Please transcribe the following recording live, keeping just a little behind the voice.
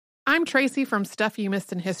I'm Tracy from Stuff You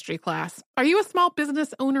Missed in History class. Are you a small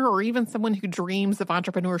business owner or even someone who dreams of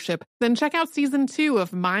entrepreneurship? Then check out Season 2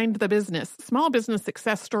 of Mind the Business, Small Business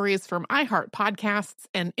Success Stories from iHeart Podcasts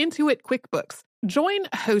and Intuit QuickBooks. Join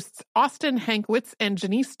hosts Austin Hankwitz and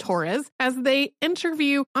Janice Torres as they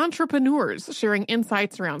interview entrepreneurs sharing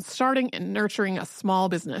insights around starting and nurturing a small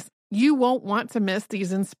business. You won't want to miss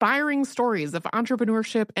these inspiring stories of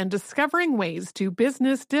entrepreneurship and discovering ways to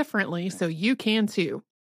business differently so you can too.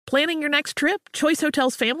 Planning your next trip? Choice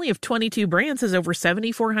Hotels' family of 22 brands has over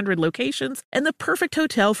 7,400 locations and the perfect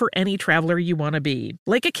hotel for any traveler you want to be.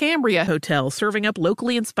 Like a Cambria Hotel, serving up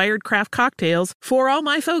locally inspired craft cocktails for all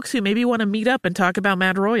my folks who maybe want to meet up and talk about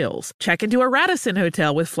Mad Royals. Check into a Radisson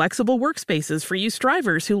Hotel with flexible workspaces for you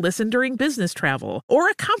strivers who listen during business travel. Or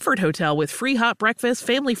a Comfort Hotel with free hot breakfast,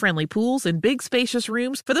 family-friendly pools, and big spacious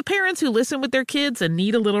rooms for the parents who listen with their kids and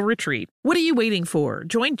need a little retreat. What are you waiting for?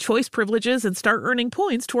 Join Choice Privileges and start earning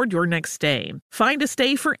points toward your next stay. Find a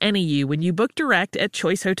stay for any you when you book direct at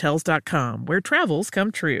choicehotels.com, where travels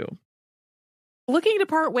come true. Looking to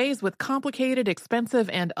part ways with complicated, expensive,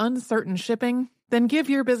 and uncertain shipping? Then give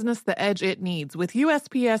your business the edge it needs with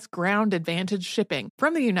USPS Ground Advantage shipping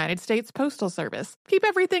from the United States Postal Service. Keep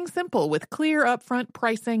everything simple with clear upfront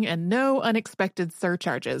pricing and no unexpected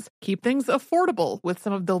surcharges. Keep things affordable with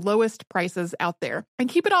some of the lowest prices out there. And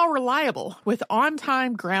keep it all reliable with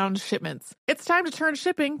on-time ground shipments. It's time to turn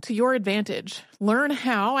shipping to your advantage. Learn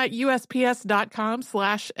how at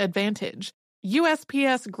USPS.com/advantage.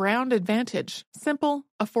 USPS Ground Advantage. Simple,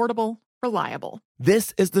 affordable, reliable.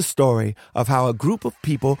 This is the story of how a group of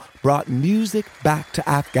people brought music back to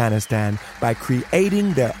Afghanistan by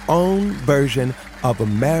creating their own version of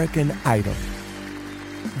American Idol.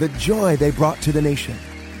 The joy they brought to the nation.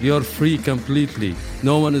 You're free completely.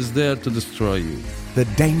 No one is there to destroy you. The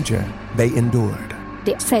danger they endured.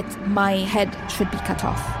 They said my head should be cut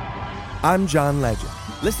off. I'm John Legend.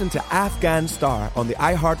 Listen to Afghan Star on the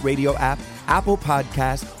iHeartRadio app, Apple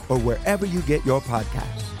Podcasts, or wherever you get your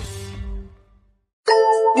podcasts.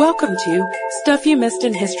 Welcome to Stuff You Missed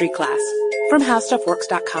in History class from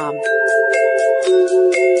HowStuffWorks.com.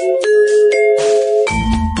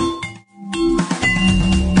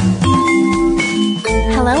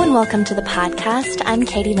 Hello and welcome to the podcast. I'm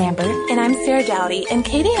Katie Lambert. And I'm Sarah Dowdy. And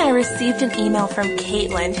Katie and I received an email from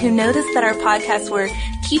Caitlin, who noticed that our podcasts were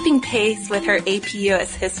keeping pace with her AP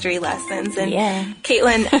US history lessons. And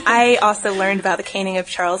Caitlin, I also learned about the caning of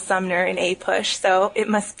Charles Sumner in APUSH, so it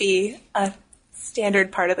must be a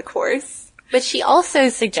standard part of the course. But she also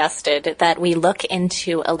suggested that we look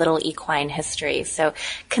into a little equine history. So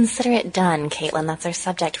consider it done, Caitlin. That's our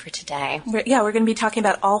subject for today. We're going to be talking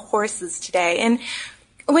about all horses today. And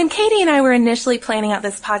when Katie and I were initially planning out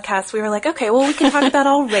this podcast, we were like, okay, well, we can talk about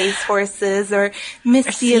all race horses or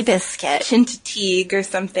Missy of Chincoteague or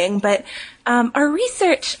something. But our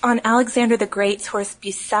research on Alexander the Great's horse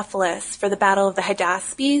Bucephalus for the Battle of the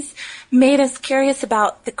Hydaspes made us curious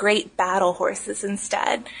about the great battle horses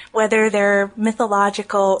instead, whether they're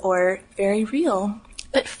mythological or very real.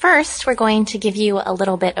 But first, we're going to give you a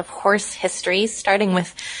little bit of horse history, starting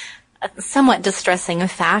with a somewhat distressing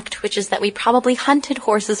fact, which is that we probably hunted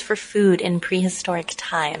horses for food in prehistoric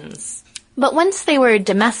times. But once they were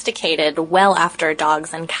domesticated well after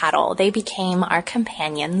dogs and cattle, they became our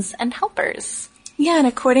companions and helpers. Yeah, and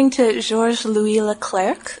according to Georges Louis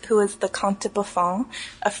Leclerc, who was the Comte de Buffon,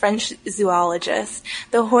 a French zoologist,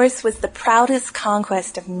 the horse was the proudest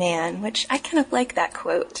conquest of man, which I kind of like that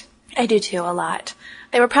quote. I do too, a lot.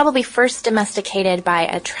 They were probably first domesticated by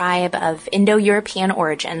a tribe of Indo-European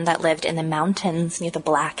origin that lived in the mountains near the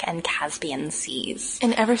Black and Caspian Seas.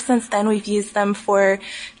 And ever since then, we've used them for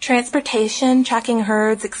transportation, tracking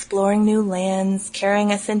herds, exploring new lands,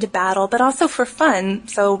 carrying us into battle, but also for fun,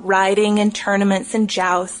 so riding and tournaments and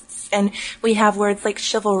jousts. And we have words like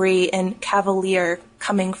chivalry and cavalier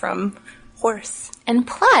coming from horse. And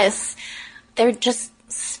plus, they're just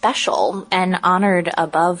special and honored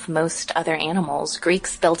above most other animals.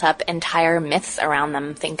 Greeks built up entire myths around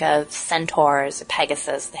them. Think of centaurs,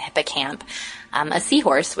 Pegasus, the hippocamp, a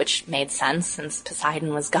seahorse, which made sense since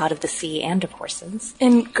Poseidon was god of the sea and of horses.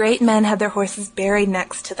 And great men had their horses buried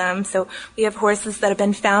next to them. So we have horses that have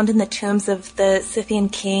been found in the tombs of the Scythian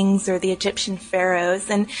kings or the Egyptian pharaohs.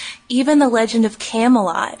 And even the legend of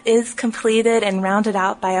Camelot is completed and rounded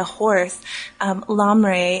out by a horse,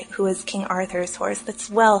 Lamre, who is King Arthur's horse. That's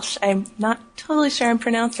Welsh. I'm not totally sure I'm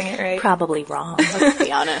pronouncing it right. Probably wrong, let's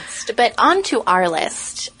be honest. But on to our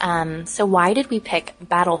list. So why did we pick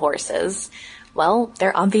battle horses? Well,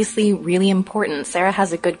 they're obviously really important. Sarah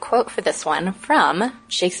has a good quote for this one from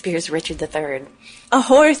Shakespeare's Richard III. a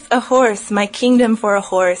horse, my kingdom for a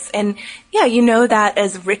horse. And yeah, you know that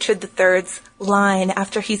as Richard III's line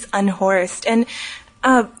after he's unhorsed. And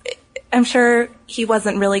I'm sure he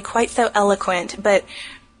wasn't really quite so eloquent, but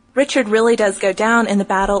Richard really does go down in the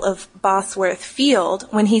Battle of Bosworth Field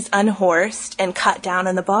when he's unhorsed and cut down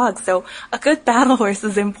in the bog. So a good battle horse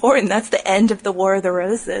is important. That's the end of the War of the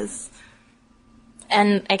Roses.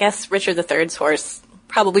 And I guess Richard III's horse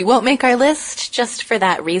probably won't make our list just for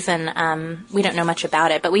that reason. We don't know much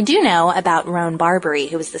about it, but we do know about Roan Barbary,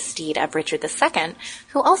 who was the steed of Richard II,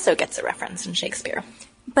 who also gets a reference in Shakespeare.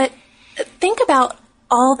 But think about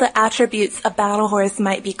all the attributes a battle horse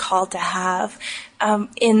might be called to have.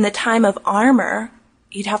 In the time of armor,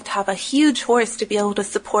 you'd have to have a huge horse to be able to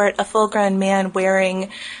support a full-grown man wearing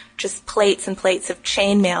just plates and plates of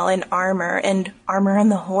chainmail and armor on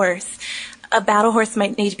the horse. A battle horse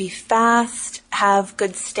might need to be fast, have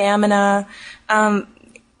good stamina, and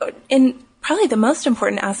probably the most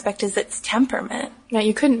important aspect is its temperament. Yeah,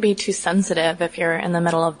 you couldn't be too sensitive if you're in the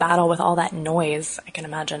middle of battle with all that noise, I can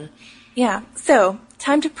imagine. Yeah, so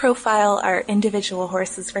time to profile our individual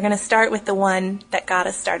horses. We're going to start with the one that got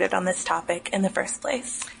us started on this topic in the first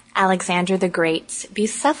place. Alexander the Great's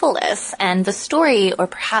Bucephalus, and the story, or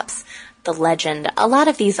perhaps the legend, a lot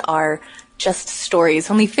of these are just stories,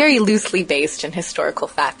 only very loosely based in historical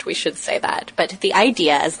fact, we should say that. But the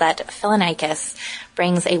idea is that Philanaicus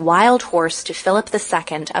brings a wild horse to Philip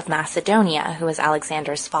II of Macedonia, who is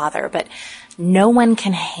Alexander's father, but no one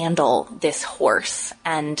can handle this horse,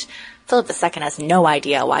 and Philip II has no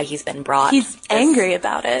idea why he's been brought. He's angry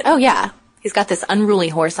about it. Oh, yeah. He's got this unruly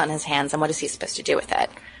horse on his hands, and what is he supposed to do with it?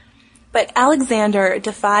 But Alexander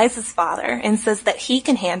defies his father and says that he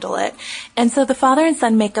can handle it. And so the father and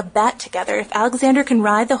son make a bet together. If Alexander can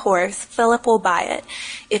ride the horse, Philip will buy it.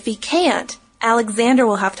 If he can't, Alexander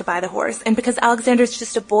will have to buy the horse. And because Alexander's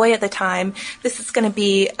just a boy at the time, this is going to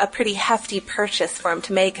be a pretty hefty purchase for him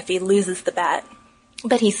to make if he loses the bet.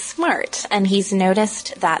 But he's smart, and he's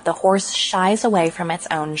noticed that the horse shies away from its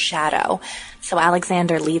own shadow. So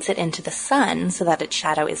Alexander leads it into the sun so that its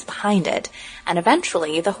shadow is behind it. And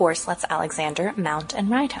eventually, the horse lets Alexander mount and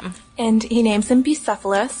ride him. And he names him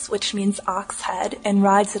Bucephalus, which means ox head, and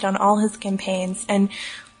rides it on all his campaigns. And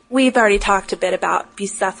we've already talked a bit about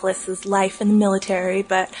Bucephalus's life in the military,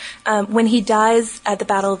 but when he dies at the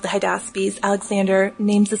Battle of the Hydaspes, Alexander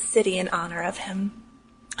names a city in honor of him.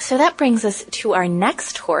 So that brings us to our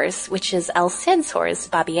next horse, which is El Cid's horse,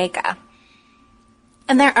 Babieca.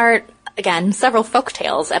 And there are, again, several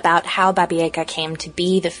folktales about how Babieca came to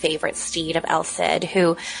be the favorite steed of El Cid,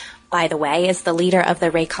 who, by the way, is the leader of the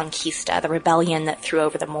Reconquista, the rebellion that threw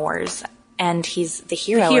over the Moors. And he's the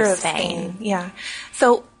hero of Spain. Yeah.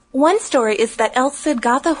 So one story is that El Cid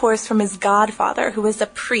got the horse from his godfather, who was a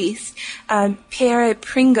priest, Pere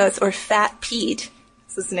Pringos, or Fat Pete.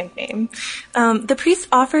 His nickname. The priest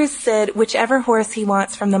offers Cid whichever horse he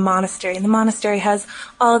wants from the monastery, and the monastery has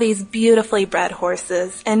all these beautifully bred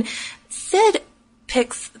horses, and Cid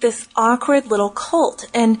picks this awkward little colt,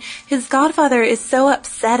 and his godfather is so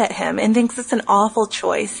upset at him and thinks it's an awful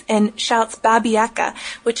choice and shouts Babieca,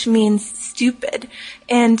 which means stupid.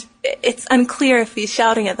 And it's unclear if he's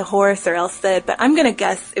shouting at the horse or El Cid, but I'm going to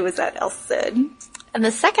guess it was at El Cid. And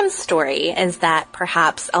the second story is that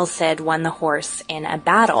perhaps El Cid won the horse in a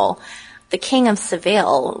battle. The king of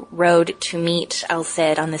Seville rode to meet El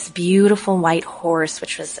Cid on this beautiful white horse,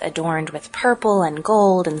 which was adorned with purple and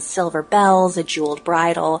gold and silver bells, a jeweled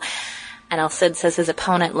bridle. And El Cid says his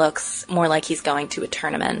opponent looks more like he's going to a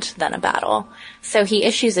tournament than a battle. So he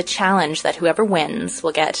issues a challenge that whoever wins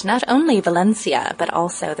will get not only Valencia, but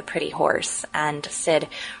also the pretty horse. And Cid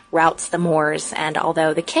routs the Moors, and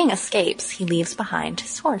although the king escapes, he leaves behind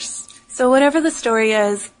his horse. So whatever the story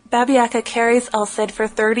is, Babieca carries El Cid for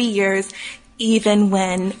 30 years, even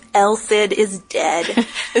when El Cid is dead.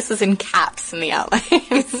 This is in caps in the outline.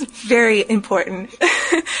 It's very important.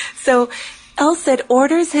 So El Cid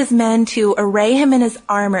orders his men to array him in his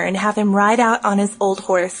armor and have him ride out on his old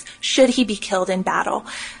horse should he be killed in battle.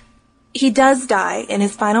 He does die in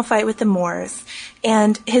his final fight with the Moors,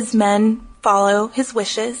 and his men follow his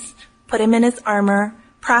wishes, put him in his armor,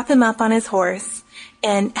 prop him up on his horse,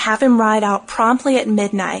 and have him ride out promptly at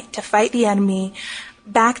midnight to fight the enemy,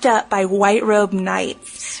 backed up by white-robed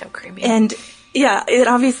knights. So creepy. And, yeah, it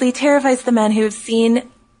obviously terrifies the men who have seen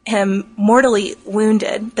him mortally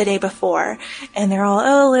wounded the day before. And they're all,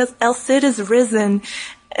 oh, El Cid is risen.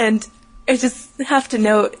 And I just have to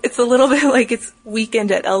note, it's a little bit like it's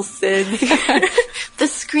Weekend at El Cid. The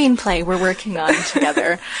screenplay we're working on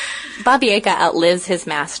together. Babieca outlives his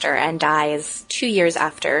master and dies 2 years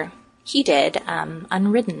after he did,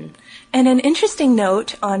 unridden. And an interesting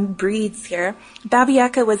note on breeds here,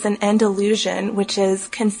 Babieca was an Andalusian, which is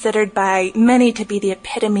considered by many to be the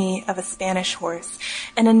epitome of a Spanish horse.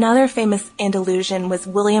 And another famous Andalusian was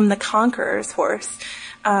William the Conqueror's horse,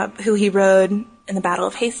 who he rode in the Battle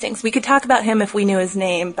of Hastings. We could talk about him if we knew his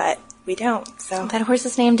name, but we don't. So that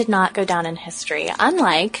horse's name did not go down in history,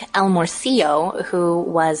 unlike El Morcillo, who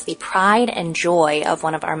was the pride and joy of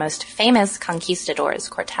one of our most famous conquistadors,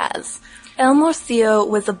 Cortez. El Morcillo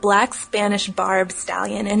was a black Spanish barb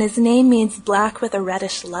stallion, and his name means black with a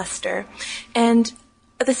reddish luster. And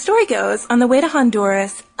the story goes, on the way to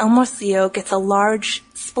Honduras, El Morcillo gets a large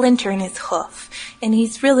splinter in his hoof, and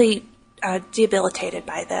he's really debilitated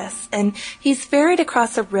by this. And he's ferried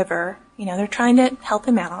across a river. You know, they're trying to help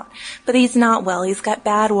him out, but he's not well. He's got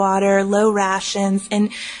bad water, low rations,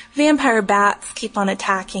 and vampire bats keep on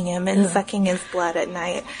attacking him and sucking his blood at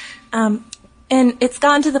night. And it's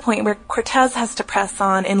gotten to the point where Cortez has to press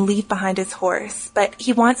on and leave behind his horse, but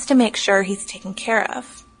he wants to make sure he's taken care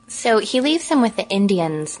of. So he leaves him with the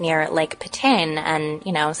Indians near Lake Petén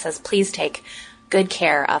and, says, please take good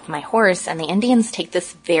care of my horse. And the Indians take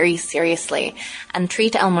this very seriously and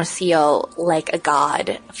treat El Morcillo like a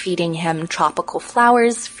god, feeding him tropical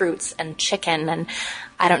flowers, fruits, and chicken. And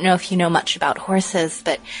I don't know if you know much about horses,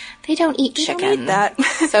 but they don't eat chicken. Don't eat that.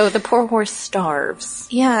 So the poor horse starves.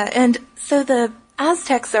 Yeah, and so the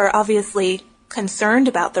Aztecs are obviously concerned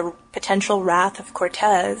about the potential wrath of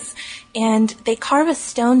Cortez, and they carve a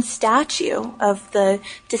stone statue of the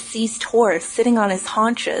deceased horse sitting on his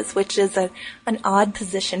haunches, which is an odd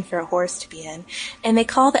position for a horse to be in. And they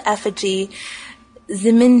call the effigy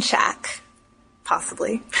Ziminchak,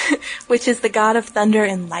 possibly, which is the god of thunder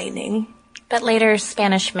and lightning. But later,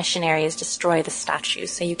 Spanish missionaries destroy the statue,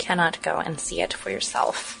 so you cannot go and see it for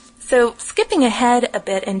yourself. So, skipping ahead a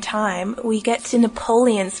bit in time, we get to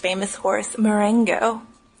Napoleon's famous horse, Marengo.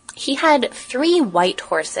 He had 3 white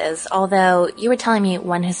horses, although you were telling me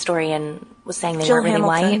one historian was saying they weren't really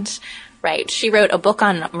white. Right. She wrote a book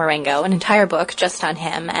on Marengo, an entire book just on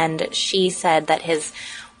him, and she said that his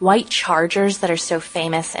white chargers that are so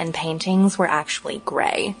famous in paintings were actually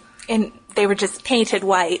gray. And they were just painted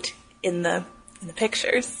white in the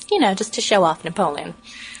pictures. Just to show off Napoleon.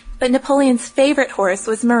 But Napoleon's favorite horse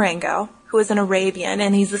was Marengo, who was an Arabian,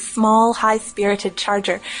 and he's a small, high-spirited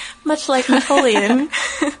charger, much like Napoleon.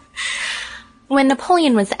 When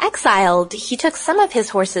Napoleon was exiled, he took some of his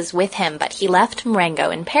horses with him, but he left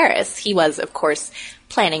Marengo in Paris. He was, of course,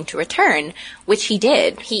 planning to return, which he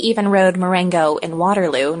did. He even rode Marengo in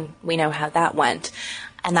Waterloo, and we know how that went.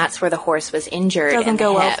 And that's where the horse was injured. Doesn't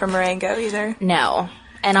go well for Marengo either. No.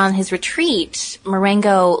 And on his retreat,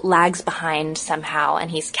 Marengo lags behind somehow,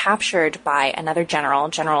 and he's captured by another general,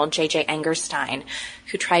 General J.J. Angerstein,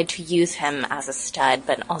 who tried to use him as a stud,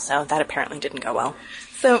 but also that apparently didn't go well.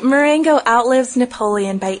 So Marengo outlives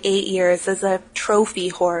Napoleon by 8 years as a trophy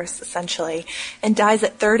horse, essentially, and dies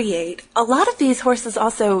at 38. A lot of these horses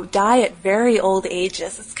also die at very old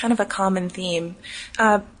ages. It's kind of a common theme.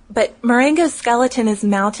 But Marengo's skeleton is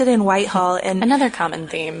mounted in Whitehall, and another common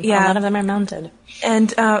theme. Yeah, a lot of them are mounted.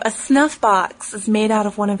 And a snuff box is made out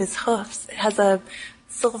of one of his hoofs. It has a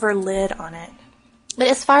silver lid on it. But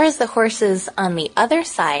as far as the horses on the other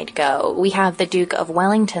side go, we have the Duke of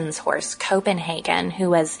Wellington's horse, Copenhagen, who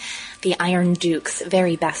was the Iron Duke's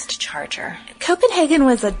very best charger. Copenhagen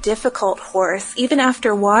was a difficult horse. Even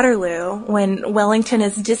after Waterloo, when Wellington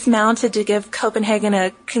is dismounted to give Copenhagen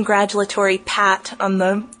a congratulatory pat on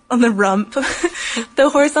the rump, the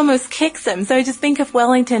horse almost kicks him. So I just think of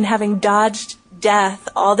Wellington having dodged death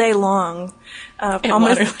all day long,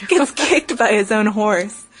 almost gets kicked by his own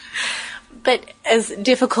horse. But as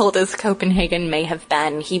difficult as Copenhagen may have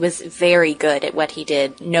been, he was very good at what he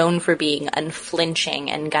did, known for being unflinching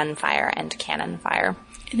in gunfire and cannon fire.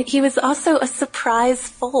 And he was also a surprise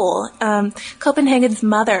foal. Copenhagen's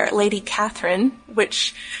mother, Lady Catherine,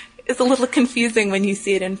 which is a little confusing when you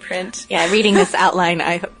see it in print. Yeah, reading this outline,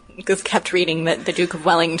 I just kept reading that the Duke of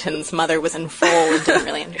Wellington's mother was in foal and didn't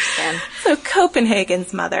really understand. So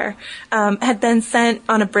Copenhagen's mother had been sent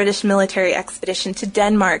on a British military expedition to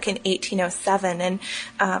Denmark in 1807, and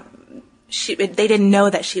they didn't know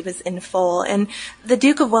that she was in foal. And the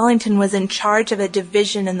Duke of Wellington was in charge of a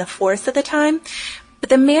division in the force at the time, but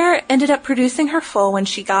the mare ended up producing her foal when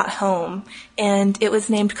she got home, and it was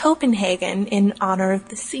named Copenhagen in honor of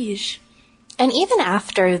the siege. And even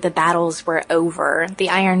after the battles were over, the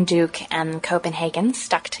Iron Duke and Copenhagen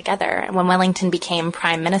stuck together. When Wellington became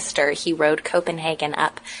prime minister, he rode Copenhagen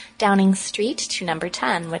up Downing Street to number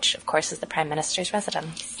 10, which, of course, is the prime minister's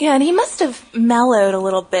residence. Yeah, and he must have mellowed a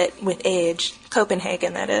little bit with age,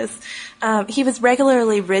 Copenhagen, that is. He was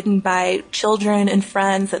regularly ridden by children and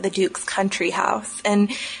friends at the Duke's country house.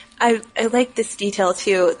 And I like this detail,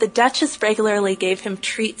 too. The Duchess regularly gave him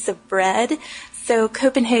treats of bread. So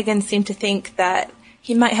Copenhagen seemed to think that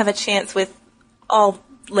he might have a chance with all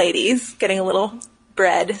ladies getting a little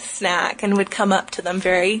bread snack and would come up to them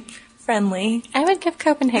very friendly. I would give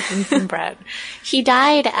Copenhagen some bread. He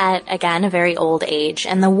died at, again, a very old age,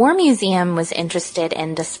 and the War Museum was interested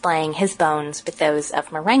in displaying his bones with those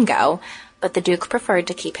of Marengo, but the Duke preferred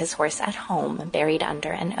to keep his horse at home, buried under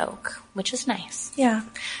an oak, which is nice. Yeah.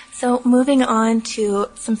 So moving on to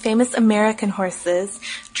some famous American horses,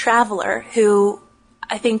 Traveler, who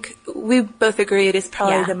I think we both agreed is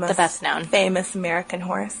probably the best known famous American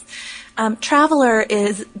horse. Traveler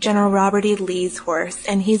is General Robert E. Lee's horse,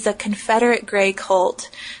 and he's a Confederate gray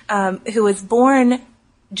colt who was born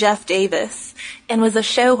Jeff Davis and was a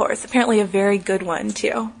show horse, apparently a very good one,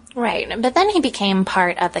 too. Right, but then he became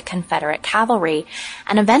part of the Confederate cavalry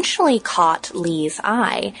and eventually caught Lee's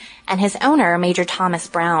eye, and his owner, Major Thomas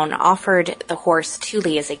Brown, offered the horse to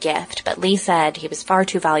Lee as a gift, but Lee said he was far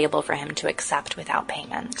too valuable for him to accept without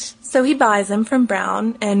payment. So he buys him from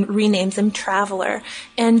Brown and renames him Traveler,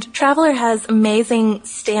 and Traveler has amazing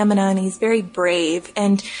stamina and he's very brave,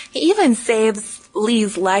 and he even saves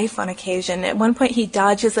Lee's life on occasion. At one point he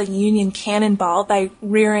dodges a Union cannonball by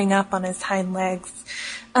rearing up on his hind legs.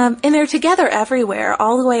 And they're together everywhere,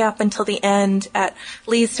 all the way up until the end at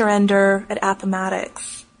Lee's surrender at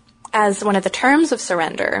Appomattox. As one of the terms of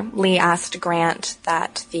surrender, Lee asked Grant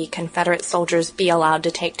that the Confederate soldiers be allowed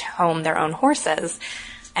to take home their own horses.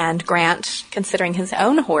 And Grant, considering his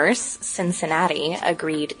own horse, Cincinnati,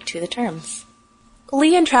 agreed to the terms.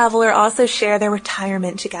 Lee and Traveler also share their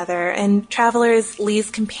retirement together, and Traveler is Lee's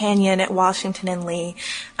companion at Washington and Lee.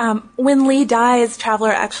 When Lee dies,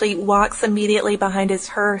 Traveler actually walks immediately behind his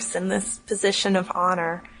hearse in this position of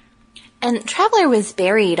honor. And Traveler was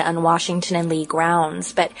buried on Washington and Lee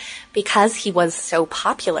grounds, but because he was so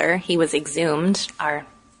popular, he was exhumed, our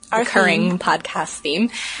recurring podcast theme.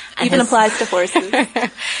 Even applies to horses.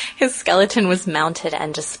 His skeleton was mounted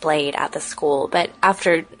and displayed at the school, but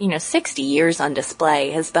after, 60 years on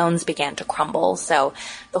display, his bones began to crumble, so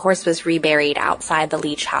the horse was reburied outside the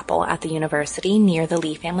Lee Chapel at the university near the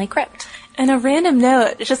Lee family crypt. And a random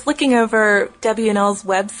note, just looking over W&L's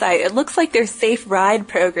website, it looks like their safe ride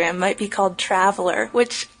program might be called Traveler,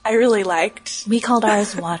 which I really liked. We called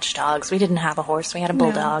ours Watchdogs. We didn't have a horse. We had a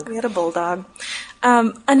bulldog. No, we had a bulldog.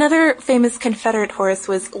 Another famous Confederate horse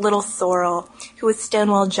was Little Sorrel, who was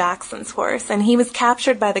Stonewall Jackson's horse, and he was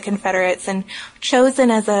captured by the Confederates and chosen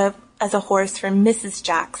as a horse for Mrs.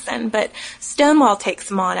 Jackson, but Stonewall takes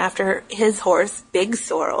him on after his horse, Big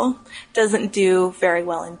Sorrel, doesn't do very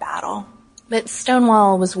well in battle. But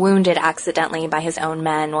Stonewall was wounded accidentally by his own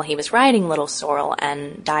men while he was riding Little Sorrel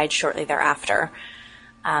and died shortly thereafter.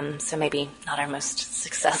 So maybe not our most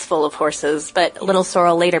successful of horses, but Little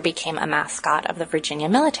Sorrel later became a mascot of the Virginia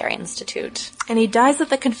Military Institute. And he dies at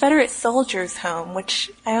the Confederate Soldiers' Home,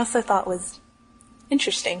 which I also thought was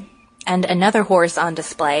interesting. And another horse on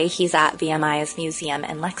display, he's at VMI's museum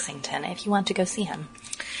in Lexington, if you want to go see him.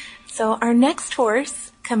 So our next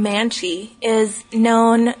horse, Comanche, is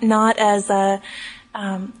known not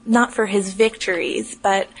for his victories,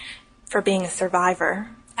 but for being a survivor.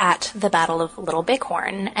 At the Battle of Little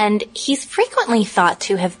Bighorn. And he's frequently thought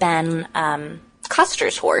to have been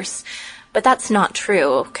Custer's horse, but that's not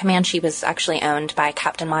true. Comanche was actually owned by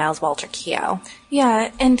Captain Miles Walter Keogh. Yeah,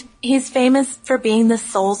 and he's famous for being the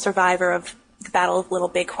sole survivor of the Battle of Little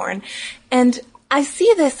Bighorn. And I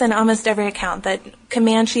see this in almost every account, that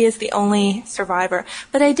Comanche is the only survivor.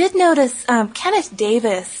 But I did notice Kenneth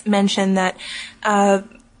Davis mentioned that a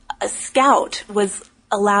scout was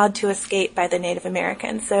allowed to escape by the Native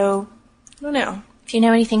Americans. So, I don't know. If you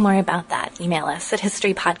know anything more about that, email us at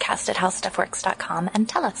historypodcast@howstuffworks.com and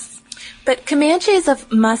tell us. But Comanche is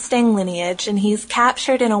of Mustang lineage, and he's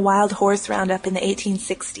captured in a wild horse roundup in the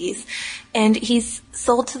 1860s. And he's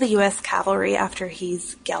sold to the U.S. cavalry after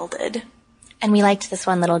he's gelded. And we liked this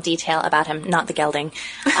one little detail about him, not the gelding,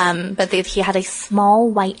 but he had a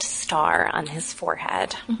small white star on his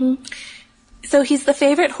forehead. Mm-hmm. So he's the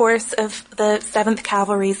favorite horse of the 7th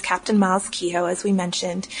Cavalry's Captain Miles Keogh, as we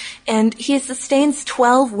mentioned, and he sustains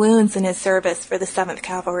 12 wounds in his service for the 7th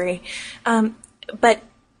Cavalry. But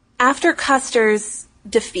after Custer's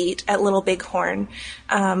defeat at Little Bighorn,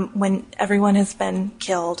 when everyone has been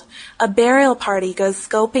killed, a burial party goes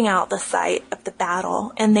scoping out the site of the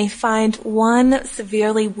battle, and they find one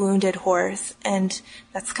severely wounded horse, and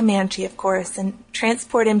that's Comanche, of course, and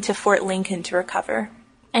transport him to Fort Lincoln to recover.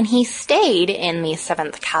 And he stayed in the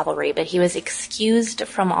 7th Cavalry, but he was excused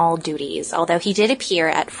from all duties, although he did appear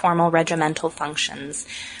at formal regimental functions,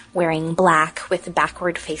 wearing black with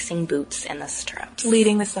backward-facing boots in the stirrups.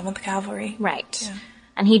 Leading the 7th Cavalry. Right. Yeah.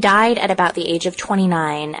 And he died at about the age of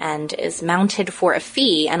 29 and is mounted for a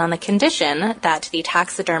fee, and on the condition that the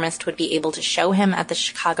taxidermist would be able to show him at the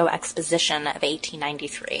Chicago Exposition of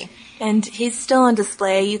 1893. And he's still on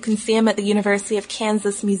display. You can see him at the University of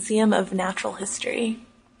Kansas Museum of Natural History.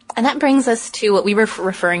 And that brings us to what we were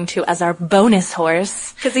referring to as our bonus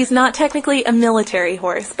horse. Because he's not technically a military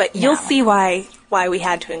horse, but you'll see why we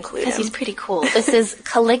had to include him. Because he's pretty cool. This is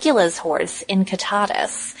Caligula's horse,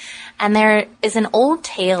 Incitatus. And there is an old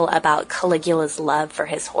tale about Caligula's love for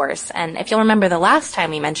his horse. And if you'll remember the last time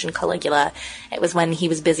we mentioned Caligula, it was when he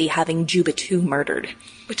was busy having Juba II murdered.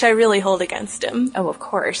 Which I really hold against him. Oh, of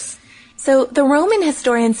course. So the Roman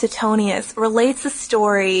historian Suetonius relates a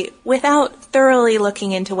story without thoroughly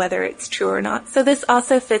looking into whether it's true or not. So this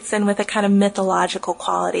also fits in with a kind of mythological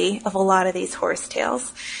quality of a lot of these horse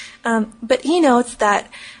tales. But he notes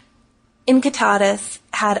that Incitatus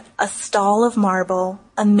had a stall of marble,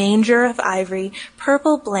 a manger of ivory,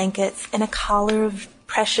 purple blankets, and a collar of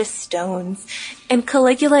precious stones. And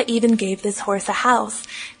Caligula even gave this horse a house.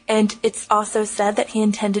 And it's also said that he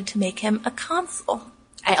intended to make him a consul.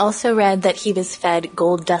 I also read that he was fed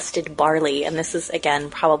gold-dusted barley, and this is,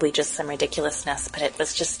 again, probably just some ridiculousness, but it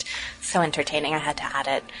was just so entertaining I had to add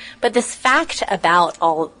it. But this fact about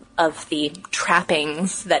all of the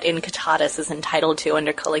trappings that Incitatus is entitled to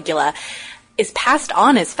under Caligula is passed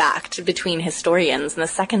on as fact between historians. In the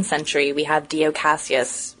 2nd century, we have Dio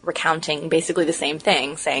Cassius recounting basically the same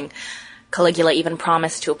thing, saying Caligula even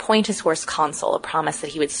promised to appoint his horse consul, a promise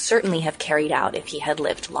that he would certainly have carried out if he had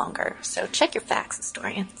lived longer. So check your facts,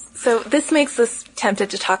 historians. So this makes us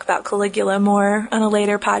tempted to talk about Caligula more on a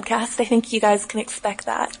later podcast. I think you guys can expect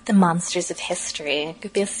that. The Monsters of History. It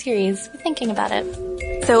could be a series. Be thinking about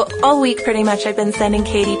it. So all week, pretty much, I've been sending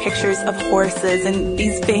Katie pictures of horses and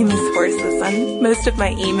these famous horses on most of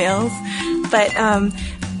my emails. But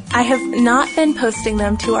I have not been posting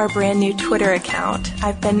them to our brand new Twitter account.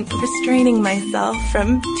 I've been restraining myself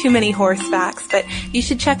from too many horse facts, but you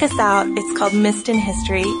should check us out. It's called Missed in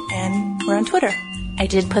History, and we're on Twitter. I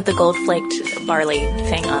did put the gold-flaked barley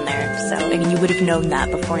thing on there, so I mean, you would have known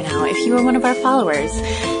that before now if you were one of our followers.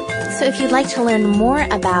 So if you'd like to learn more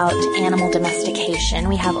about animal domestication,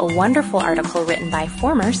 we have a wonderful article written by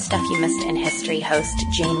former Stuff You Missed in History host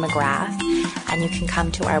Jane McGrath, and you can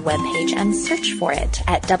come to our webpage and search for it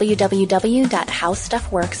at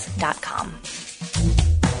www.howstuffworks.com.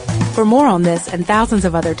 For more on this and thousands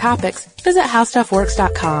of other topics, visit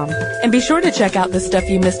howstuffworks.com. And be sure to check out the Stuff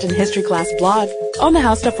You Missed in History Class blog on the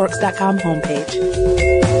howstuffworks.com homepage.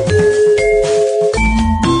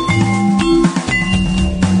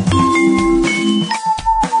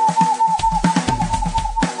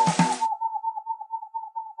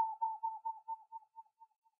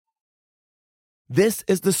 This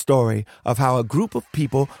is the story of how a group of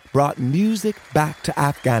people brought music back to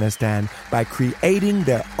Afghanistan by creating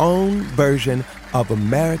their own version of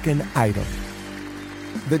American Idol.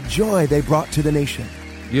 The joy they brought to the nation.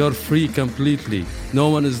 You're free completely. No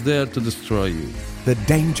one is there to destroy you. The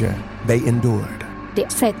danger they endured. They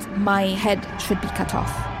said my head should be cut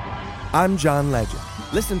off. I'm John Legend.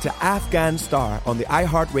 Listen to Afghan Star on the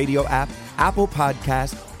iHeartRadio app, Apple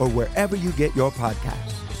Podcasts, or wherever you get your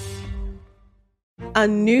podcasts. A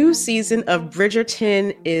new season of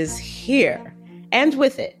Bridgerton is here. And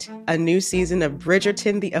with it, a new season of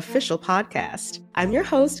Bridgerton, the official podcast. I'm your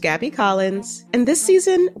host, Gabby Collins, and this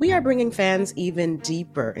season, we are bringing fans even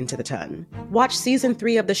deeper into the ton. Watch season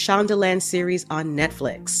 3 of the Shondaland series on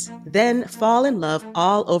Netflix. Then fall in love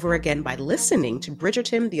all over again by listening to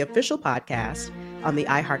Bridgerton, the official podcast, on the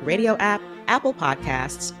iHeartRadio app, Apple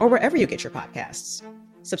Podcasts, or wherever you get your podcasts.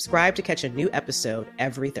 Subscribe to catch a new episode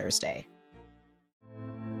every Thursday.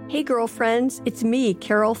 Hey girlfriends, it's me,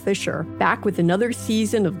 Carol Fisher, back with another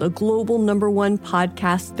season of the global #1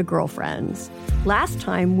 podcast, The Girlfriends. Last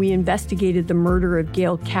time, we investigated the murder of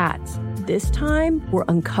Gail Katz. This time, we're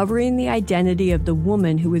uncovering the identity of the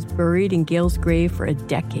woman who was buried in Gail's grave for a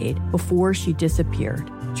decade before she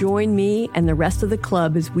disappeared. Join me and the rest of the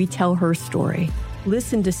club as we tell her story.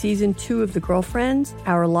 Listen to Season 2 of The Girlfriends,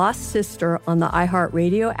 Our Lost Sister on the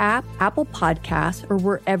iHeartRadio app, Apple Podcasts, or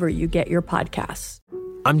wherever you get your podcasts.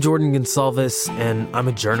 I'm Jordan Gonsalves, and I'm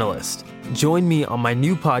a journalist. Join me on my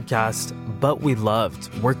new podcast, But We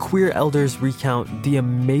Loved, where queer elders recount the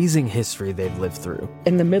amazing history they've lived through.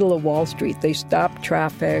 In the middle of Wall Street, they stopped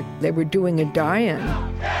traffic. They were doing a die-in.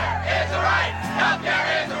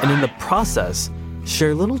 And in the process,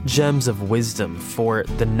 share little gems of wisdom for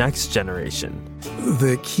the next generation.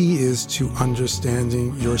 The key is to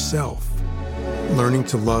understanding yourself, learning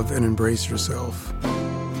to love and embrace yourself.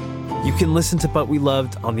 You can listen to But We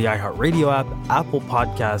Loved on the iHeartRadio app, Apple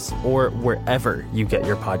Podcasts, or wherever you get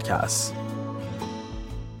your podcasts.